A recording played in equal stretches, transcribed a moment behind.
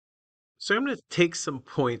So I'm going to take some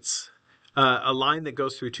points, a line that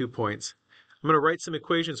goes through 2 points. I'm going to write some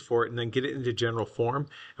equations for it and then get it into general form.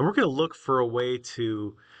 And we're going to look for a way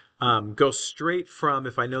to go straight from,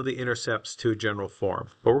 if I know the intercepts, to a general form.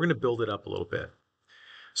 But we're going to build it up a little bit.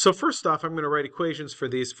 So first off, I'm going to write equations for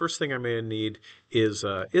these. First thing I'm going to need is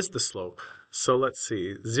the slope. So let's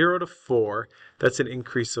see, 0 to 4, that's an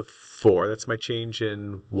increase of 4. That's my change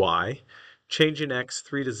in y. Change in x,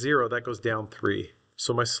 3 to 0, that goes down 3.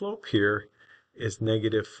 So my slope here is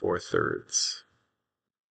negative 4/3.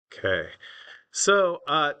 Okay, so,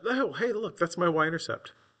 oh, hey, look, that's my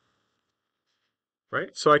y-intercept, right?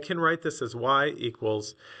 So I can write this as y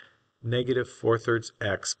equals negative 4/3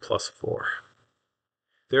 x plus 4.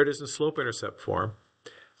 There it is in slope-intercept form.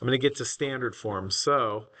 I'm going to get to standard form.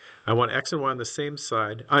 So I want x and y on the same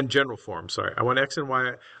side, on general form, sorry. I want x and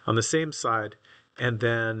y on the same side, and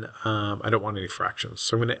then I don't want any fractions.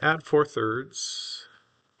 So I'm going to add 4/3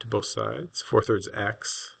 to both sides, 4/3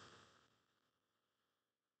 x.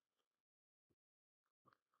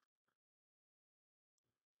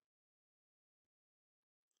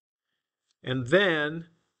 And then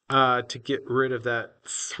to get rid of that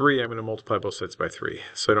 3, I'm going to multiply both sides by 3,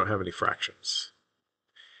 so I don't have any fractions.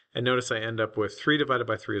 And notice I end up with 3 divided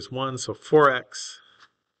by 3 is 1, so 4x.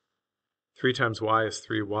 3 times y is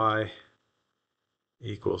 3y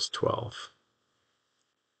equals 12.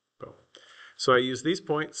 Boom. So I use these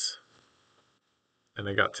points, and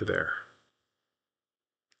I got to there.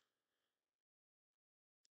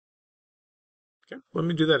 Okay, let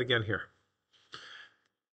me do that again here.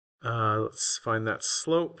 Let's find that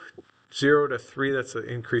slope. 0 to 3, that's an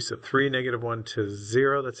increase of 3. Negative 1 to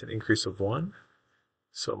 0, that's an increase of 1.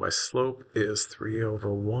 So my slope is 3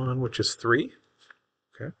 over 1, which is 3.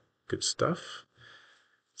 Okay, good stuff.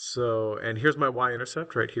 So, and here's my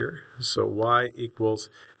y-intercept right here. So y equals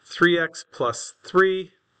 3x plus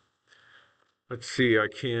 3. Let's see, I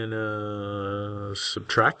can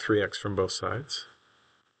subtract 3x from both sides.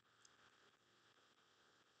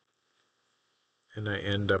 And I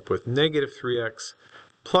end up with negative 3x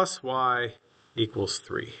plus y equals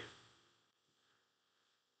 3.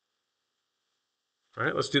 All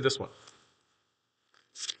right, let's do this one.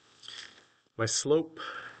 My slope,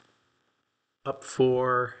 up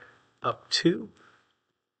 4, up 2.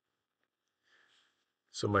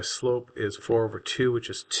 So my slope is 4 over 2, which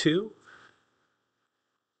is 2.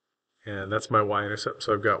 And that's my y-intercept.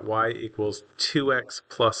 So I've got y equals 2x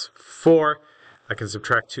plus 4. I can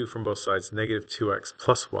subtract 2 from both sides. Negative 2x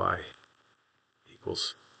plus y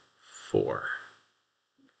equals 4.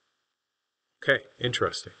 Okay,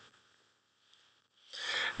 interesting.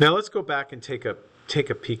 Now let's go back and take a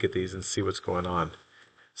peek at these and see what's going on.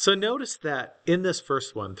 So notice that in this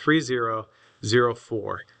first one,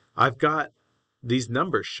 3004, I've got these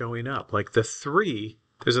numbers showing up. Like the 3,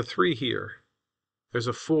 there's a 3 here. There's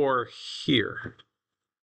a 4 here,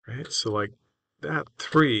 right? So like that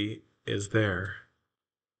 3 is there.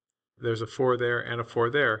 There's a 4 there and a 4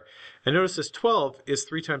 there. And notice this 12 is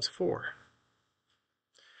 3 times 4.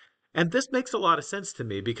 And this makes a lot of sense to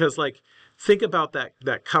me because, like, think about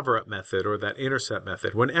that cover-up method or that intercept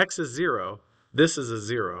method. When x is 0, this is a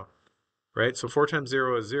 0, right? So 4 times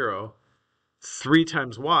 0 is 0. 3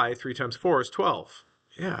 times y, 3 times 4 is 12.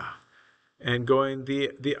 Yeah. And going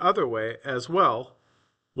the other way as well,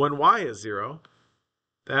 when y is 0,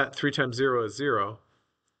 that 3 times 0 is 0.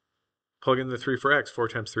 Plug in the 3 for x, 4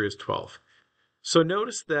 times 3 is 12. So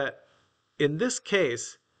notice that in this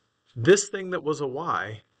case, this thing that was a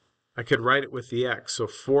y, I could write it with the x. So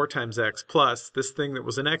 4 times x plus this thing that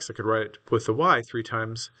was an x, I could write it with the y. 3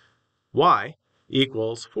 times y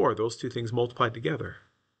equals 4. Those two things multiplied together.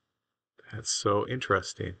 That's so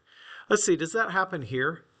interesting. Let's see, does that happen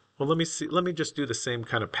here? Well, let me see. Let me just do the same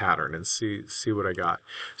kind of pattern and see what I got.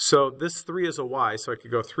 So this 3 is a y, so I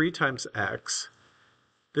could go 3 times x.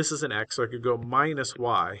 This is an x, so I could go minus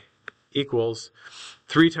y equals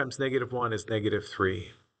 3 times negative 1 is negative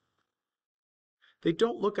 3. They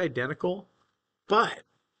don't look identical, but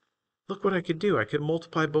look what I could do. I could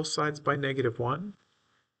multiply both sides by negative 1.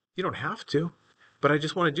 You don't have to, but I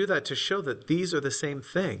just want to do that to show that these are the same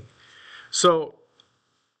thing. So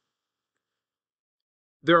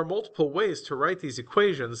there are multiple ways to write these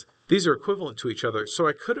equations. These are equivalent to each other. So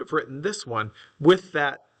I could have written this one with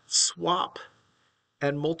that swap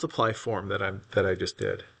and multiply form that I just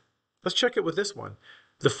did. Let's check it with this one.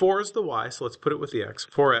 The 4 is the y, so let's put it with the x.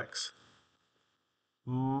 4x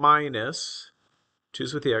minus 2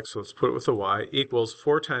 is with the x, so let's put it with the y, equals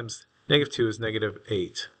 4 times negative 2 is negative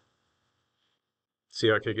 8. See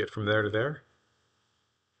how I could get from there to there?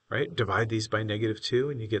 Right? Divide these by negative 2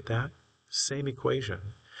 and you get that. Same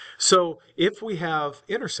equation. So if we have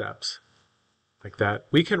intercepts, like that.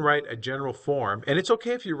 We can write a general form, and it's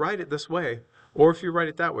okay if you write it this way or if you write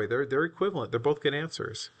it that way. They're equivalent. They're both good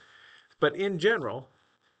answers. But in general,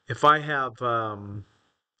 if I have,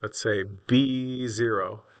 let's say,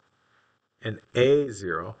 B0 and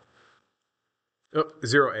A0, oh,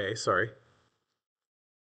 0A, sorry,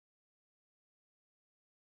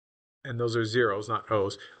 and those are zeros, not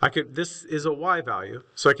O's. This is a Y value,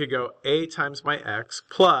 so I could go A times my X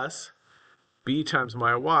plus B times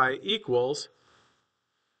my Y equals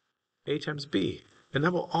A times B. And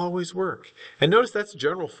that will always work. And notice that's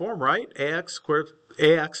general form, right? AX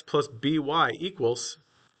plus BY equals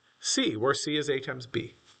C, where C is A times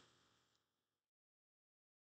B.